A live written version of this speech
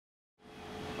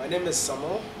name is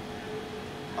Samuel.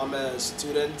 I'm a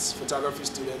photography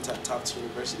student at Tufts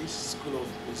University, School of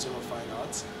Museum of Fine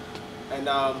Arts. And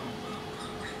I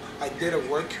did a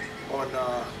work on,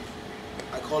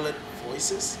 I call it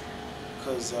Voices,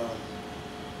 because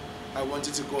I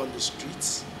wanted to go on the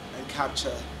streets and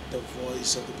capture the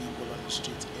voice of the people on the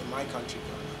streets in my country,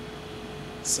 Ghana.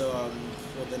 So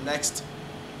for the next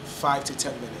 5 to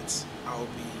 10 minutes, we'll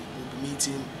be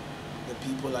meeting the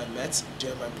people I met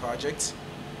during my project,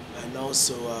 and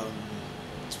also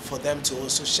for them to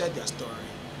also share their story,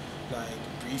 like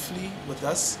briefly with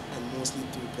us and mostly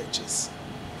through pictures.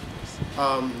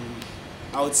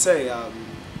 I would say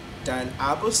Dan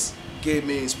Abbas gave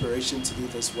me inspiration to do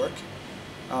this work.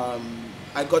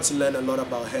 I got to learn a lot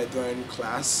about her during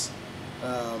class.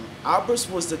 Abbas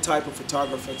was the type of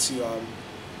photographer to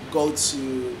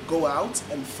go out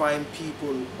and find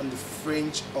people on the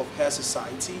fringe of her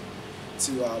society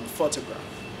to photograph.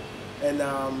 And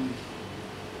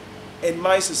in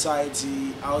my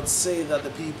society, I would say that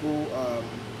the people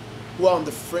who are on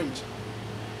the fringe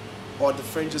or the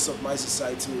fringes of my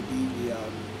society will be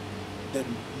the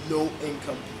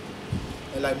low-income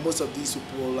people. And like most of these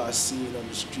people are seen on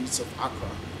the streets of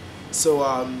Accra. So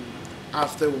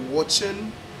after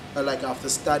watching, after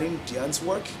studying Diane's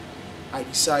work, I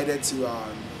decided to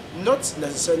not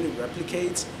necessarily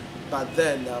replicate, but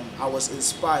then I was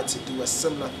inspired to do a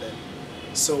similar thing.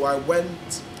 So I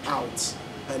went out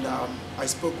and I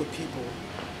spoke with people,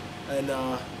 and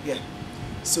yeah.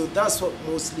 So that's what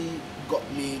mostly got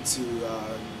me to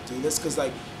do this, because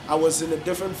I was in a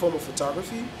different form of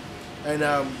photography, and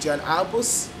Jan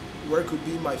Albus' work would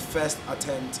be my first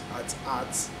attempt at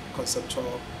art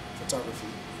conceptual photography,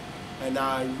 and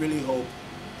I really hope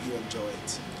you enjoy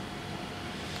it.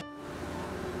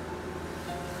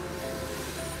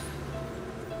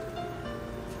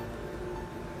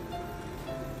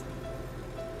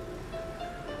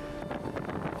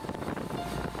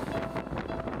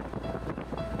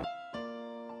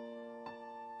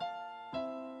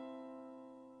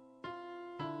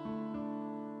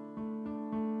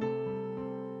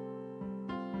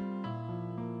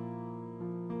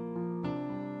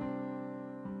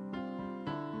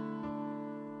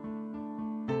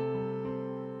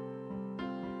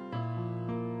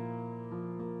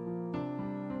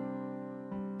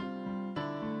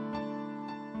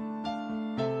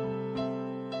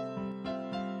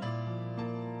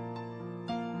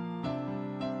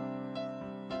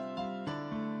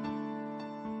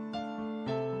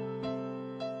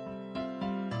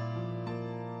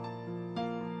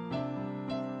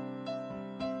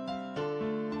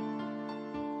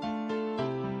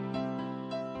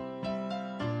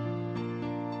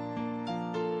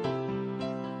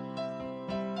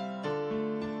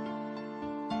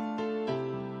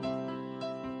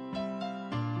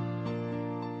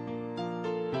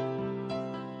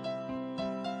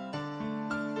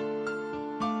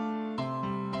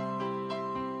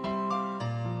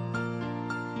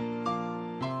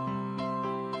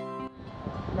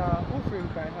 Now, who frame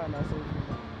can hand us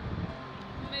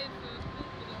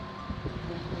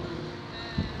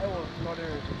I was not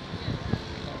there.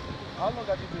 How long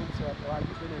have you been to Accra? Have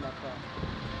you been in Accra?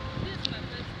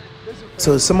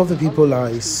 So some of the people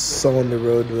I saw on the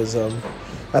road was, I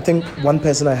think one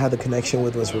person I had a connection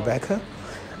with was Rebecca.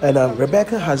 And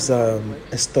Rebecca has a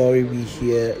story we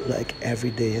hear like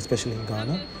every day, especially in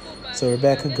Ghana. So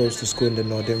Rebecca goes to school in the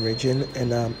northern region,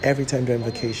 and every time during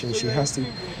vacation she has to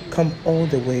come all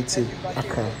the way to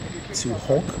Accra to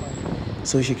Hawk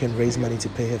so she can raise money to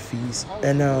pay her fees.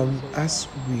 And as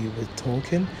we were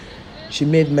talking, she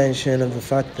made mention of the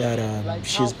fact that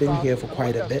she's been here for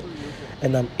quite a bit,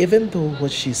 and even though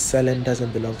what she's selling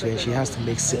doesn't belong to her, she has to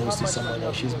make sales to someone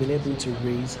else. She's been able to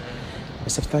raise a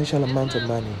substantial amount of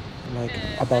money, like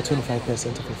about 25%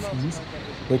 of her fees,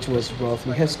 which was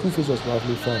roughly, her school fees was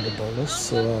roughly $400,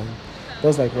 so that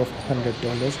was like roughly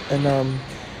 $100. And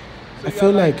I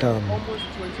feel like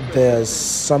there's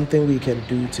something we can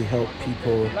do to help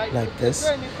people like this,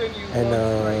 and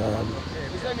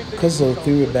because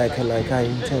through Rebecca, I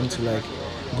intend to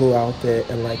go out there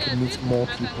and meet more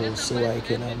people, so I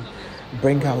can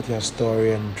bring out their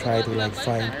story and try to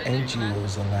find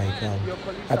NGOs and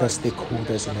other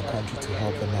stakeholders in the country to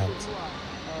help them out.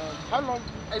 How long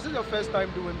is it your first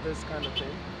time doing this kind of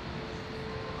thing?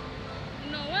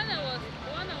 No, when I was in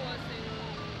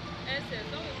SS,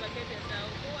 when we vacated, I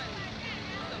would go and do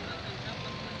some work on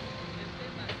campus and play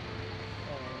back.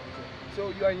 Oh, okay.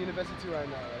 So you are in university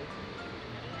right now, right?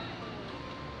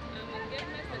 I'm in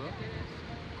government secretariat.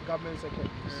 Government secretariat.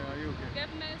 Are you okay?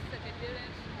 Government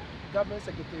secretariat. Government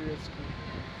secretariat school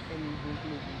in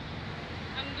Bunkulu.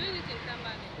 I'm doing it in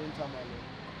Tamale. In Tamale.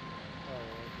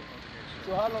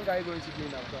 So how long are you going to be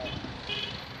in Accra?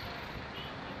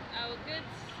 I'll get,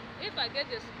 if I get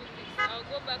the school fees, I'll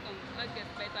go back on August,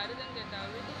 but if I didn't get, I'll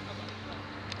reach October.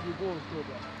 You go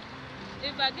October.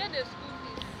 If I get the school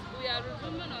fees, we are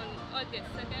resuming on August,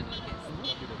 2nd August.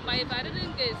 But if I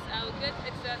didn't get, I'll get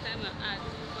extra time and add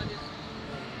for the school.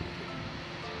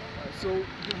 So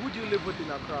who do you live with in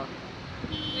Accra?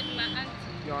 With my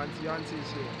auntie. Your auntie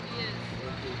is here. Yes.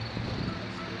 Okay.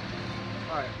 That's good.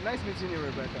 All right. Nice meeting you,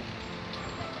 Rebecca.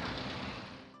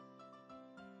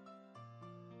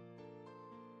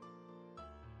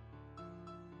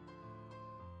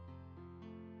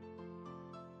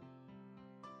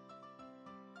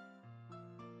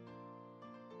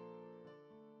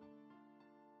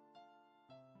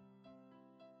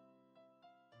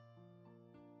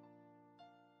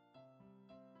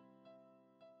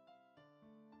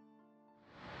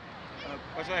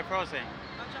 What's your person?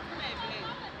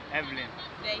 Evelyn. Evelyn.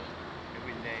 Day.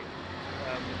 Evelyn Day.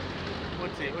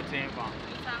 What's it in from?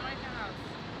 It's American House.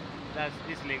 That's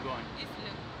East Legon. East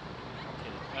Legon.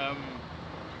 Okay.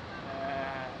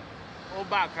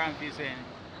 Oba can't be saying.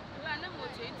 We are not more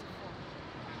 24.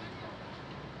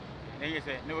 Then you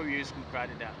say, never use school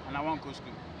credit that. And I won't go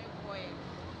school.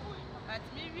 But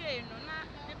maybe you know, not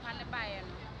the Panabaya.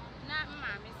 Not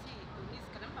mammy see, Miss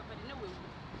Canapa, but no way.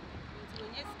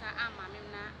 When yes, I'm my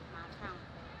found.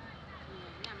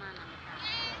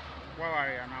 What are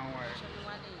you now?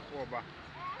 Oba.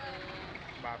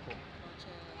 Bako. I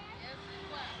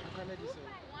can't say.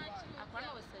 I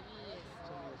can't was 7 years.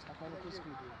 I can't go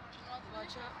school.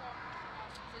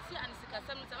 See, and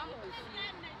some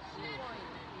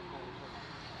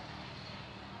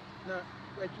now,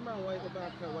 but you man, why the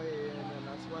back away, and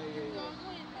that's why.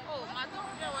 Oh, my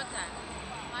daughter, water.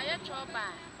 My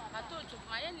trouble. I told you,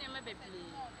 my name may be to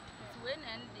win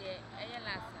and the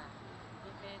Ayalasa.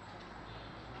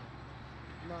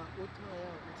 Now, what do I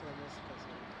have?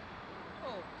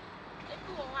 Oh, if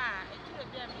you are, it could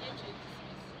be a miniature.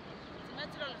 It's a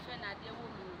matter of fair idea.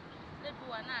 Let me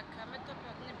one come at top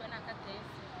of Nebanaka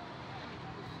taste.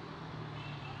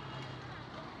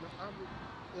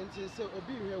 And so,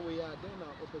 Obi, here we are, then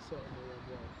I'll open so.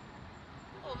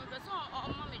 Oh, because all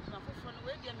mammy, my phone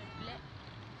will be a play.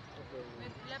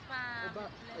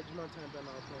 About Edmund time, then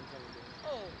I'll phone time.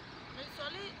 Oh, it's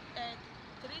only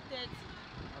 3:30.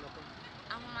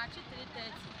 I'm much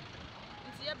 3:30.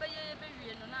 It's your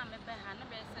baby, no, I'm a behind a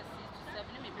best 6 to 7,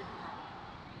 maybe.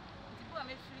 I'm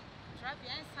a free traffic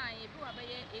and sign, you go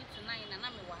away 8 to 9, and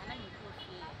I'm a one and you go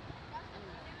free.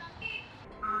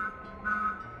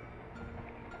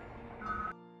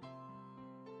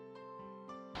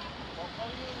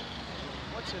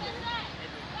 What's your name?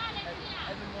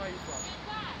 Evan, where are you from?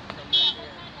 From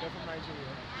Nigeria. You're from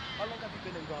Nigeria. How long have you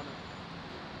been in Ghana?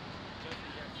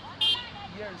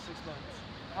 A year and 6 months.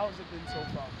 How has it been so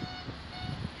far?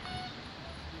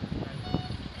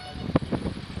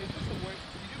 Is this a work?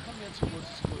 Did you come here to go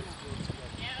to school?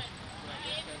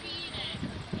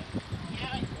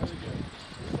 Very good.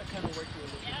 This is the kind of work you're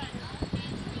looking for.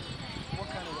 What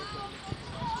kind of work are you looking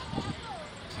for?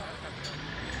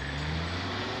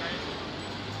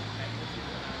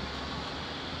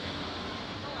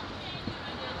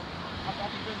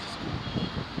 Have you been to school?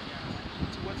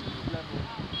 To what level?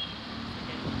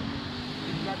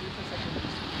 You graduated from secondary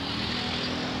school.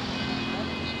 What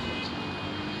did you finish?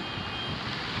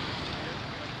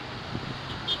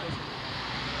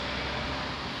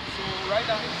 So right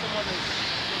now, if someone is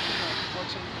looking at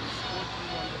watching this, what do you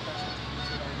want the person to do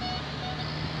today?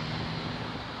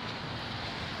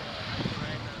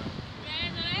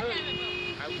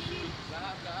 I wish you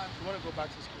want to go back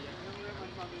to school?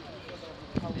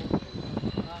 How old?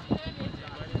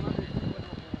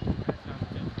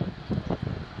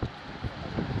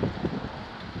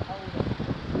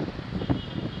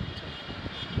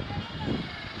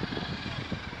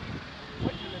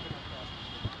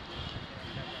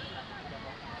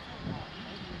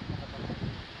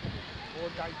 Or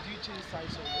do you change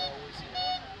size or you're always here?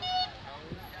 You're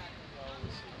always here.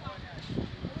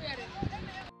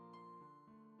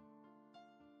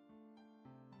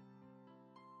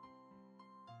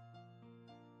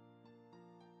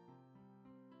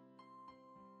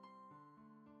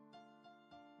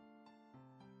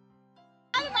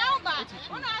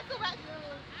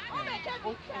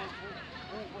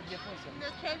 What your first name?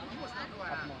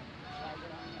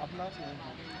 I'm not here.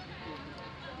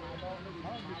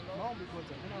 Now because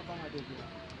I don't know how to do it.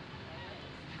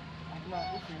 I'm not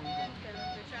looking at it.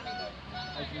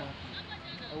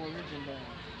 I will reach in there.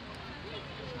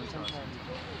 Sometimes.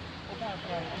 Okay,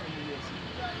 how many years?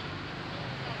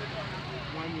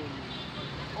 1 year.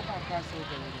 Okay, so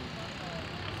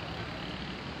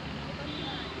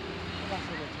We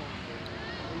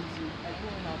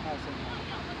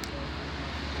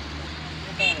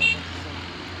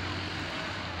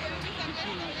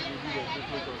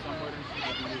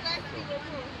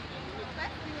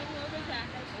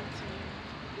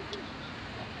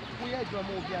are going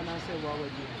to be an answer while we're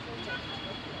doing it.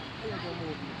 We are going to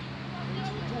be. We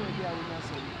are going to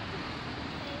answer.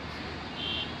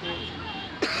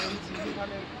 You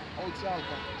can also have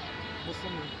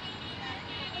Muslim.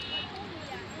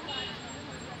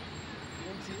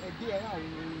 A dear, I will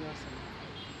be answer.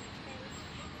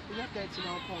 You have that in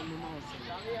our phone, no more.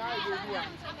 I will be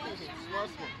answer.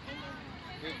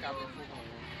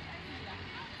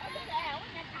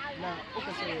 Now,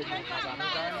 okay, so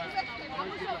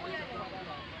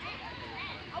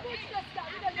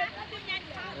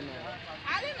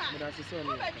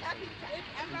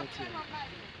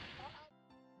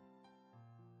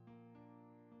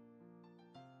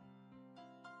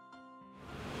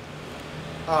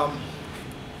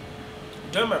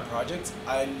during my project,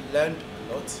 I learned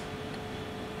a lot.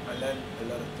 I learned a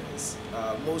lot of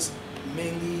things.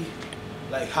 Mainly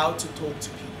like how to talk to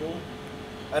people.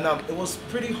 And it was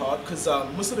pretty hard because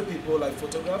most of the people I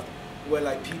photographed were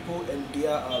like people in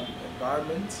their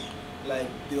environment, like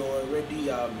they were already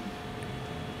up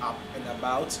and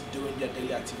about doing their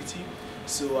daily activity.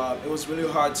 So it was really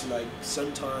hard to like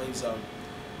sometimes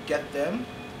get them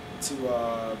to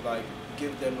like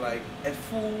give them like a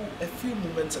few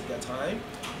moments of their time.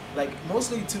 Like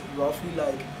mostly it took roughly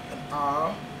like an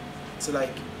hour to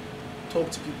like talk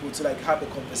to people, to like have a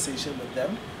conversation with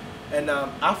them. And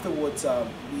afterwards,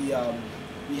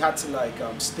 we had to like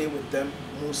stay with them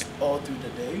most all through the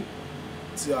day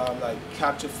to like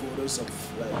capture photos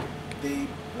of like they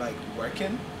like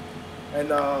working.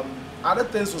 And other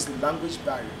things was the language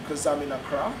barrier because I'm in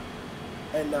Accra,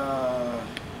 and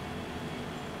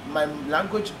my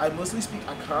language, I mostly speak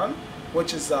Akan,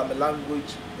 which is a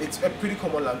language. It's a pretty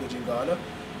common language in Ghana,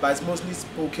 but it's mostly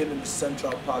spoken in the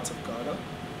central parts of Ghana.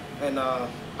 And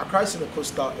Accra is in a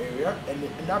coastal area, and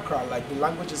in Accra, like the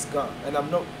language is Ga, and I'm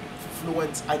not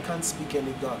fluent. I can't speak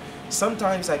any Ga.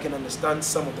 Sometimes I can understand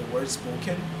some of the words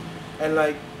spoken, and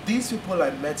like these people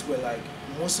I met were like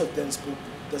most of them spoke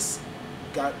this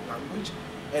Ga language,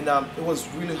 and it was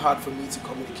really hard for me to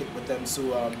communicate with them.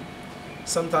 So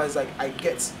sometimes like I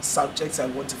get subjects I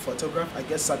want to photograph, I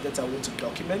get subjects I want to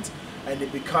document, and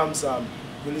it becomes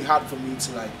really hard for me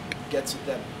to like get to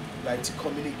them, like to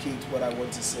communicate what I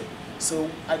want to say. So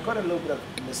I got a little bit of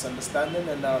misunderstanding,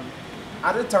 and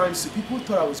other times so people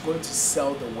thought I was going to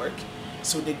sell the work,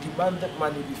 so they demanded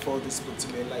money before they spoke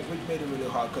to me, like which made it really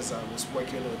hard because I was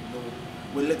working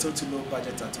with little to no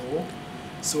budget at all.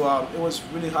 So it was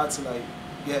really hard to like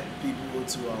get people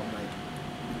to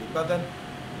but then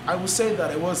I would say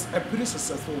that it was a pretty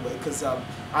successful way because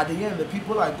at the end the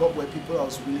people I got were people I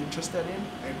was really interested in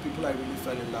and people I really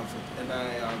fell in love with,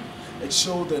 and it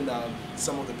showed in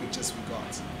some of the pictures we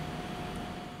got.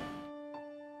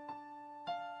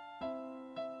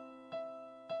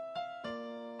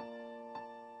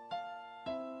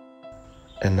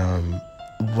 And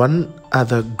one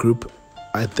other group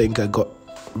I think I got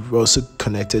also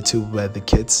connected to were the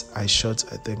kids I shot,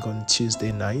 I think, on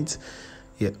Tuesday night.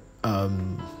 Yeah.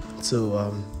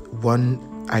 So one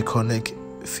iconic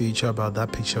feature about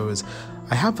that picture was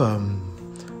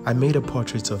I made a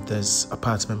portrait of this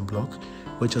apartment block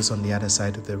which was on the other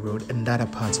side of the road, and that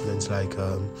apartment, like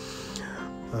I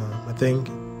think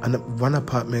one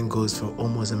apartment goes for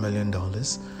almost $1 million,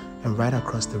 and right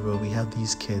across the road we have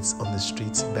these kids on the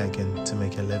streets begging to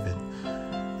make a living,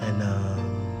 and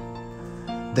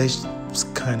this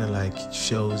kind of like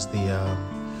shows the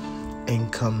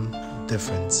income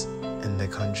difference in the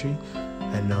country,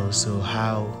 and also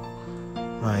how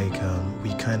like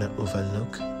we kind of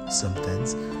overlook some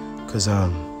things, because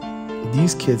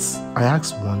these kids, I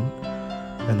asked one,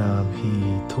 and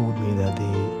he told me that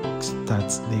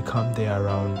they come there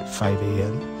around 5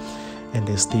 a.m. and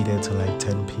they stay there till like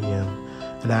 10 p.m.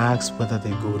 and I asked whether they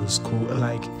go to school, and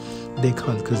like they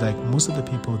can't, because like most of the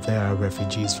people there are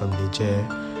refugees from Niger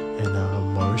and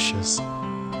Mauritius.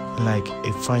 Like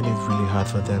I find it really hard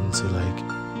for them to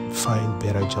like find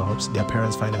better jobs. Their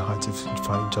parents find it hard to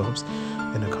find jobs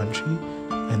in the country,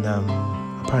 and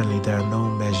apparently there are no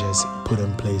measures put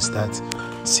in place that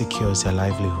secures their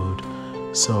livelihood.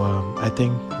 So I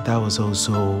think that was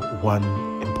also one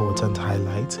important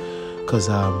highlight, because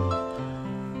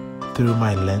through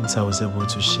my lens I was able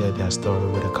to share their story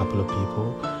with a couple of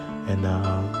people, and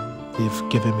they've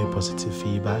given me positive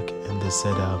feedback, and they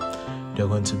said they're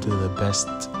going to do the best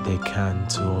they can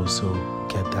to also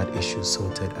get that issue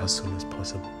sorted as soon as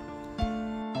possible.